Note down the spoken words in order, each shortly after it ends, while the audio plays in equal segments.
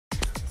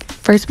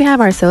First, we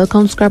have our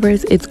silicone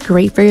scrubbers. It's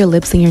great for your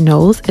lips and your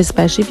nose,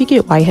 especially if you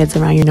get whiteheads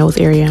around your nose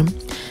area.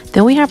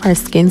 Then we have our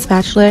skin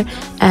spatula. It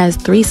has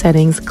 3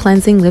 settings: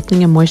 cleansing,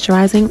 lifting, and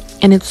moisturizing,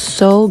 and it's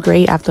so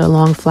great after a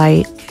long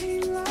flight.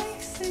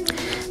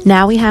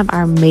 Now we have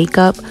our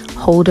makeup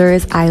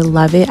holders. I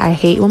love it. I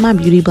hate when my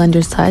beauty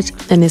blenders touch,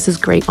 and this is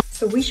great.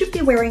 So we should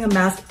be wearing a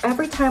mask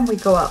every time we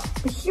go out.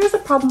 But here's the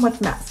problem with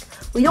masks.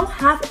 We don't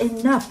have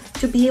enough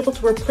to be able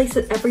to replace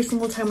it every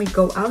single time we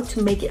go out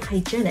to make it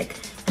hygienic.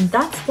 And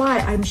that's why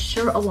I'm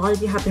sure a lot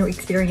of you have been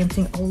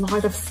experiencing a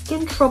lot of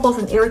skin troubles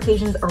and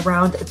irritations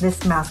around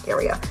this mask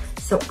area.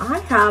 So I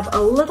have a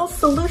little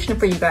solution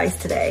for you guys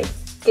today.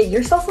 Get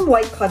yourself some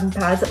white cotton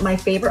pads. My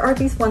favorite are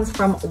these ones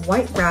from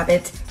White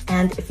Rabbit.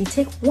 And if you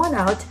take one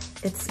out,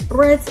 it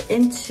spreads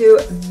into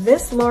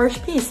this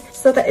large piece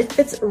so that it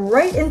fits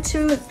right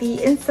into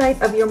the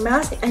inside of your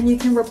mask and you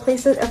can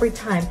replace it every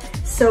time.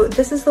 So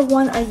this is the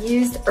one I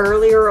used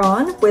earlier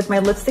on with my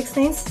lipstick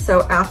stains.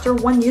 So after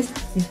one use,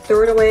 you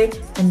throw it away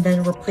and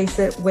then replace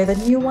it with a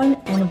new one,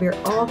 and we're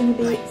all gonna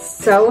be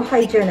so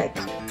hygienic.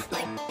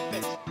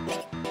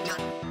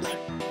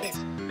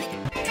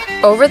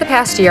 Over the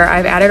past year,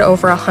 I've added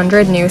over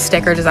 100 new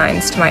sticker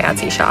designs to my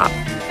Etsy shop.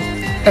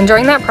 And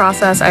during that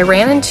process, I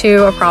ran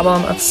into a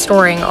problem of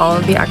storing all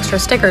of the extra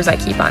stickers I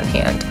keep on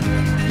hand.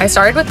 I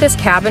started with this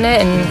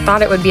cabinet and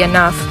thought it would be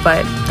enough,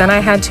 but then I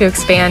had to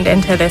expand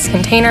into this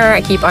container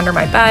I keep under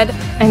my bed.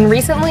 And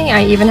recently,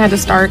 I even had to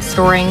start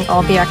storing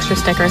all the extra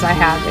stickers I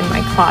have in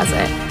my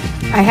closet.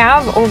 I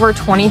have over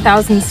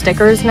 20,000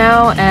 stickers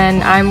now,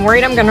 and I'm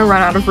worried I'm gonna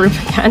run out of room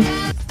again.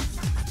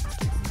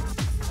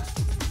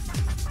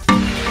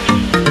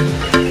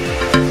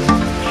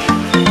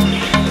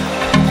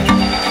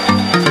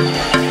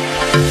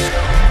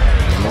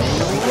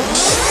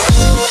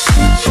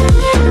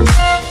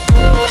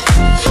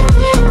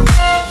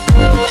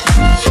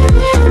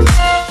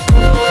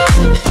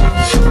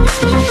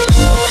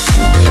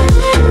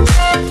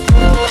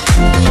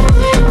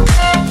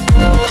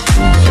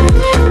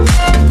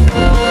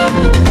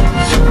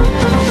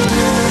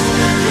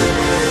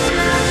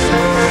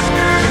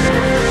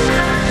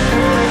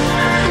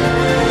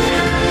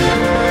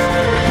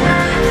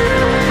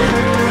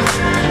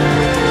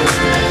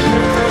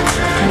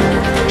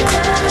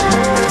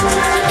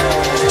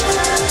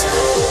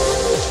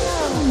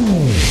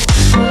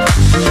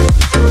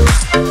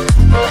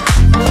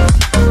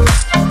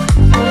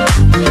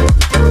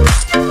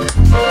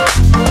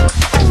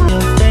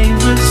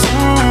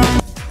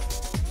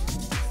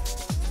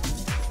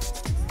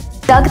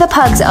 Doug the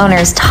Pug's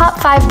owner's top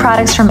 5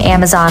 products from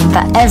Amazon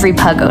that every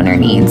pug owner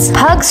needs.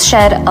 Pugs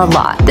shed a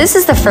lot. This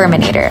is the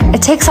Furminator.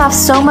 It takes off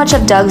so much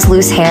of Doug's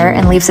loose hair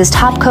and leaves his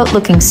top coat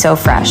looking so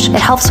fresh. It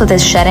helps with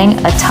his shedding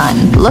a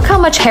ton. Look how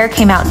much hair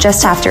came out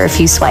just after a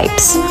few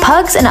swipes.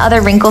 Pugs and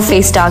other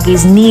wrinkle-faced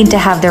doggies need to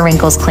have their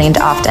wrinkles cleaned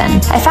often.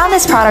 I found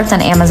this product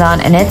on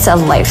Amazon and it's a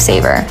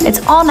lifesaver.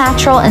 It's all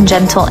natural and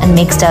gentle and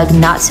makes Doug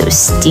not so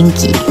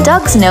stinky.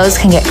 Doug's nose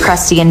can get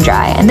crusty and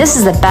dry, and this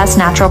is the best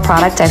natural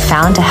product I've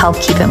found to help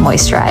keep it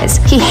moisturized.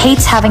 He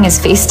hates having his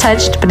face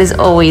touched, but is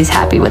always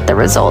happy with the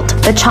result.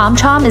 The Chom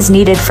Chom is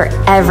needed for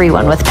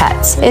everyone with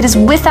pets. It is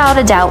without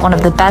a doubt one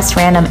of the best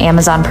random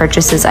Amazon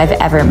purchases I've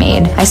ever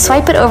made. I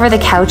swipe it over the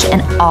couch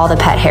and all the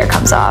pet hair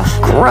comes off.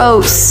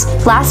 Gross!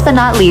 Last but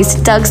not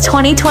least, Doug's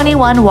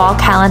 2021 wall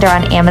calendar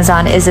on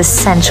Amazon is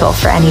essential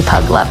for any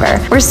pug lover.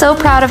 We're so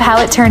proud of how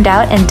it turned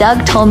out, and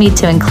Doug told me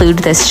to include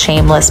this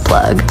shameless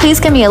plug. Please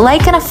give me a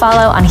like and a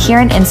follow on here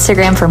and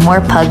Instagram for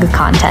more pug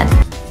content.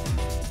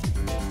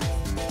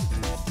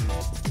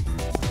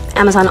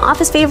 Amazon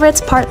Office Favorites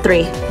Part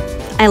 3.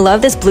 I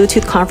love this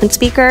Bluetooth conference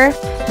speaker.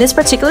 This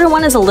particular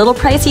one is a little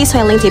pricey, so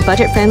I linked a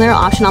budget-friendly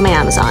option on my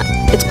Amazon.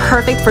 It's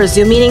perfect for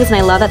Zoom meetings, and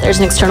I love that there's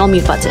an external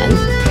mute button.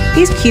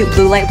 These cute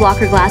blue light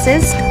blocker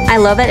glasses. I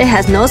love that it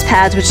has nose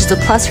pads, which is a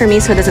plus for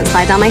me so it doesn't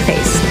slide down my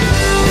face.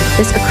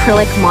 This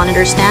acrylic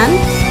monitor stand.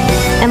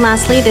 And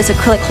lastly, this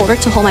acrylic holder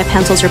to hold my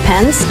pencils or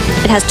pens.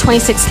 It has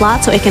 26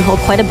 slots, so it can hold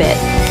quite a bit.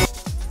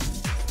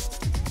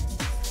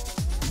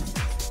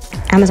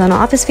 Amazon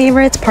Office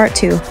Favorites Part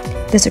 2.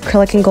 This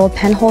acrylic and gold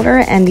pen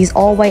holder and these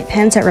all white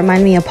pens that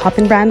remind me of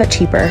Poppin brand but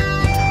cheaper.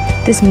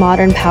 This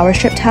modern power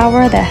strip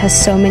tower that has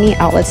so many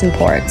outlets and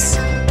ports.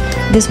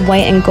 This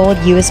white and gold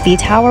USB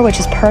tower, which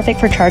is perfect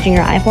for charging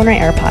your iPhone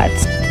or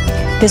AirPods.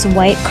 This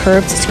white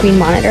curved screen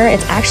monitor.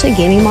 It's actually a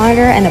gaming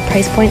monitor and the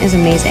price point is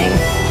amazing.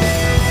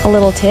 A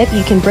little tip,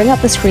 you can bring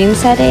up the screen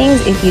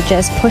settings if you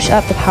just push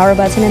up the power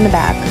button in the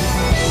back.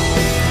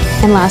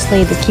 And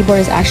lastly, this keyboard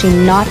is actually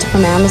not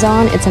from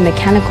Amazon. It's a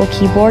mechanical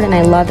keyboard, and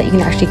I love that you can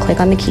actually click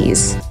on the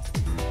keys.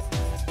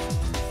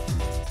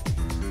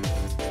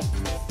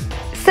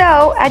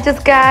 So I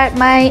just got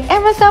my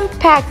Amazon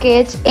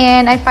package,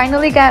 and I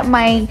finally got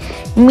my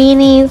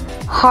mini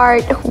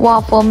heart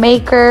waffle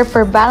maker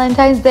for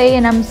Valentine's Day,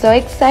 and I'm so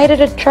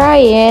excited to try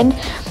it.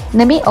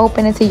 Let me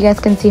open it so you guys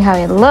can see how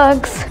it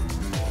looks.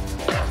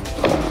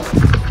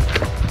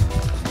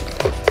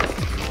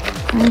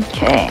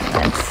 Okay,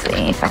 let's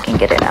see if I can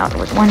get it out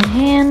with one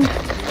hand.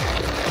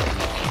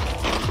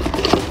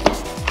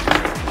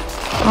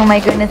 Oh my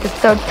goodness,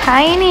 it's so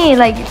tiny,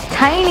 like it's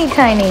tiny.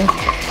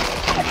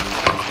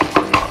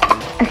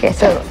 Okay,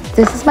 so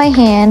this is my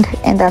hand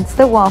and that's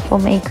the waffle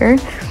maker.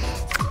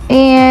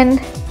 And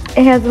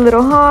it has a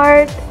little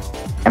heart.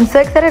 I'm so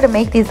excited to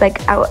make these like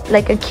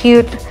a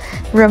cute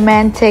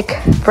romantic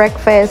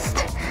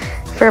breakfast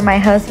for my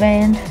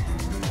husband.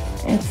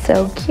 It's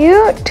so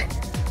cute.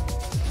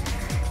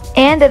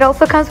 And it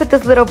also comes with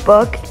this little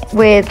book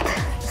with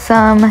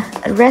some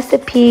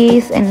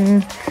recipes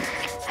and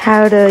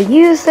how to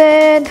use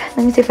it. Let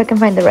me see if I can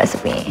find the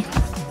recipe.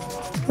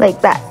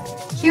 Like that.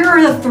 Here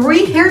are the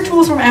 3 hair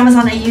tools from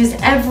Amazon I use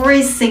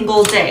every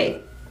single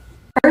day.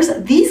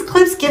 First, these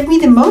clips give me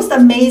the most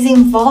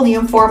amazing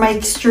volume for my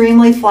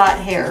extremely flat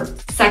hair.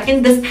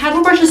 Second, this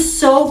paddle brush is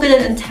so good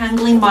at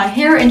untangling my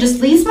hair and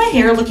just leaves my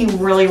hair looking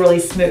really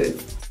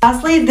smooth.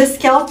 Lastly, this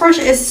scalp brush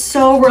is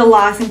so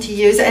relaxing to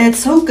use and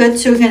it's so good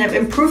to kind of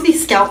improve the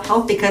scalp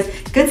health because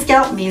good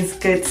scalp means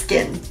good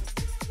skin.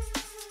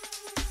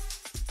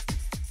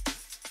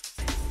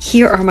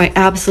 Here are my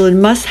absolute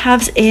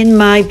must-haves in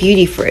my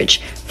beauty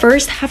fridge.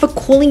 First, have a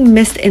cooling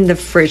mist in the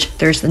fridge.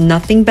 There's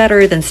nothing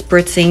better than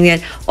spritzing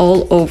it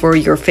all over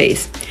your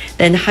face.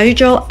 Then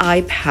Hydrogel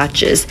eye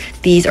patches.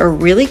 These are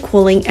really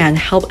cooling and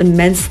help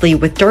immensely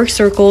with dark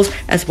circles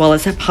as well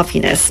as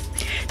puffiness.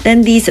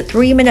 Then these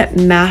 3-minute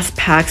mask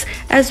packs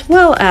as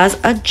well as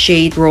a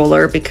jade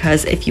roller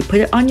because if you put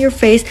it on your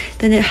face,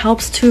 then it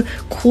helps to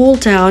cool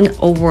down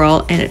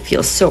overall and it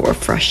feels so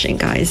refreshing,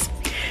 guys.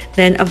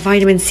 Then a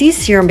vitamin C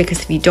serum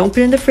because if you don't put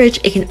it in the fridge,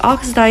 it can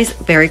oxidize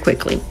very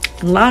quickly.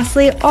 And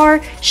lastly,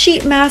 our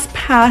sheet mask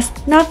pads,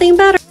 nothing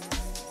better.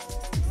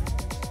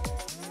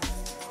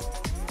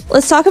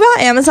 Let's talk about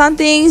Amazon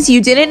things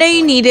you didn't know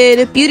you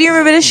needed. Beauty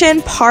Room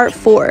Edition Part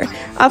 4.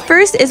 Up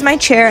first is my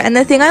chair, and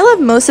the thing I love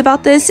most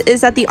about this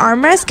is that the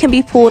armrest can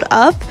be pulled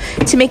up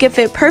to make it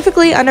fit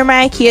perfectly under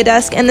my IKEA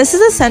desk, and this is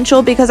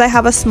essential because I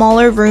have a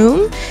smaller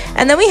room.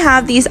 And then we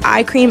have these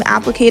eye cream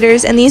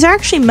applicators, and these are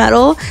actually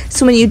metal,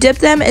 so when you dip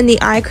them in the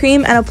eye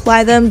cream and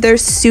apply them, they're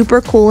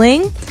super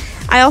cooling.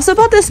 I also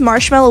bought this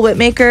marshmallow whip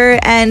maker,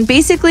 and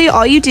basically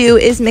all you do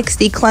is mix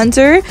the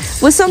cleanser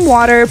with some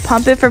water,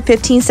 pump it for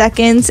 15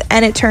 seconds,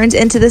 and it turns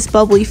into this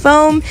bubbly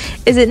foam.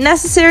 Is it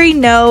necessary?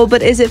 No,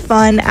 but is it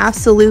fun?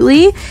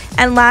 Absolutely.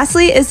 And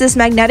lastly is this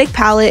magnetic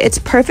palette. It's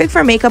perfect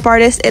for makeup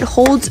artists. It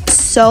holds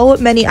so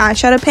many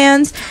eyeshadow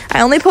pans.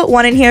 I only put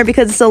one in here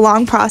because it's a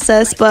long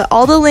process, but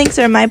all the links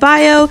are in my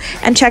bio,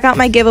 and check out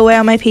my giveaway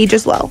on my page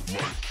as well.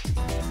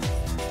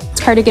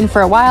 Cardigan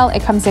for a while.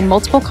 It comes in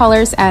multiple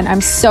colors and I'm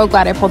so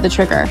glad I pulled the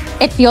trigger.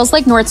 It feels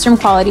like Nordstrom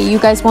quality. You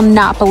guys will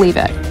not believe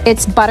it.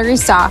 It's buttery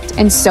soft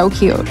and so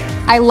cute.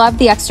 I love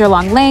the extra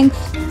long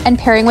length and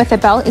pairing with a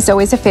belt is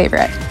always a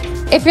favorite.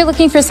 If you're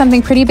looking for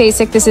something pretty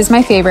basic, this is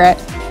my favorite.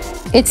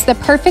 It's the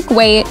perfect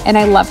weight and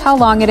I love how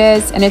long it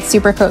is and it's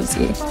super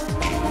cozy.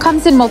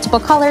 Comes in multiple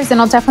colors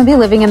and I'll definitely be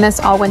living in this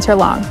all winter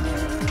long.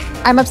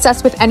 I'm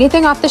obsessed with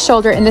anything off the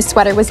shoulder and this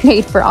sweater was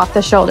made for off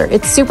the shoulder.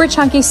 It's super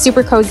chunky,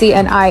 super cozy,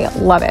 and I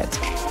love it.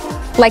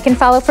 Like and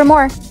follow for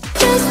more.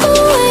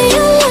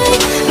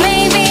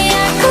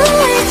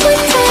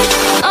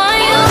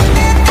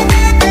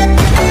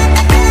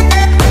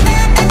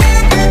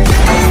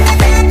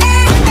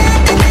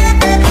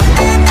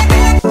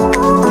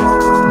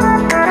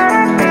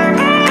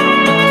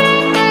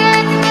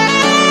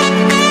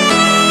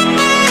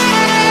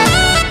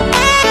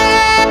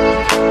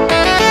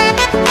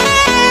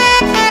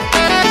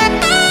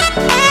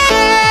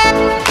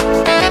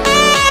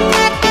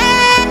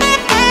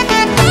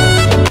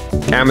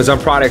 Amazon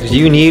products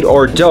you need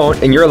or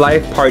don't in your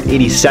life, part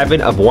 87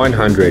 of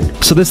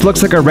 100. So this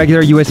looks like a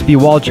regular USB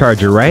wall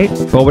charger, right?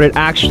 But what it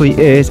actually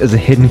is a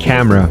hidden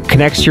camera.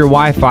 Connects to your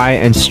Wi-Fi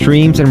and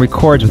streams and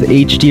records with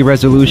HD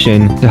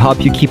resolution to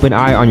help you keep an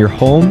eye on your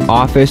home,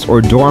 office, or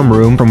dorm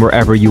room from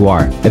wherever you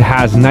are. It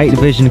has night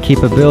vision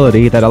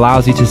capability that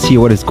allows you to see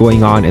what is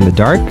going on in the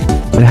dark.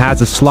 It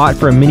has a slot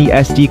for a mini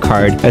SD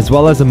card, as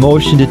well as a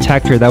motion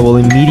detector that will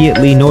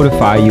immediately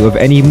notify you of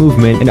any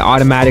movement and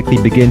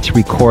automatically begin to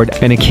record.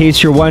 And in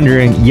case you're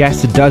wondering,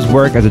 yes, it does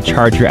work as a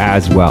charger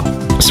as well.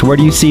 So where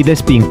do you see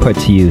this being put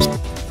to use?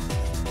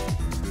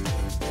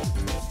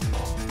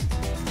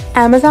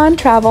 Amazon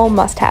travel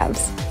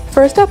must-haves.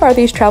 First up are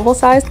these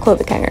travel-sized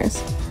clothing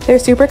hangers. They're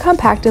super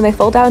compact and they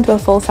fold out into a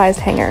full-sized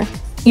hanger.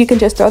 You can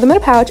just throw them in a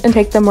pouch and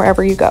take them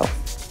wherever you go.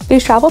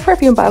 These travel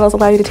perfume bottles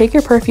allow you to take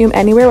your perfume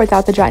anywhere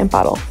without the giant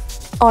bottle.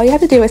 All you have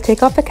to do is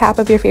take off the cap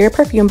of your favorite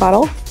perfume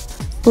bottle,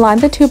 line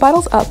the 2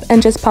 bottles up,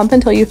 and just pump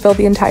until you fill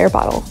the entire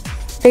bottle.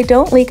 They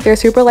don't leak, they're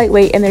super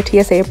lightweight, and they're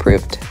TSA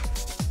approved.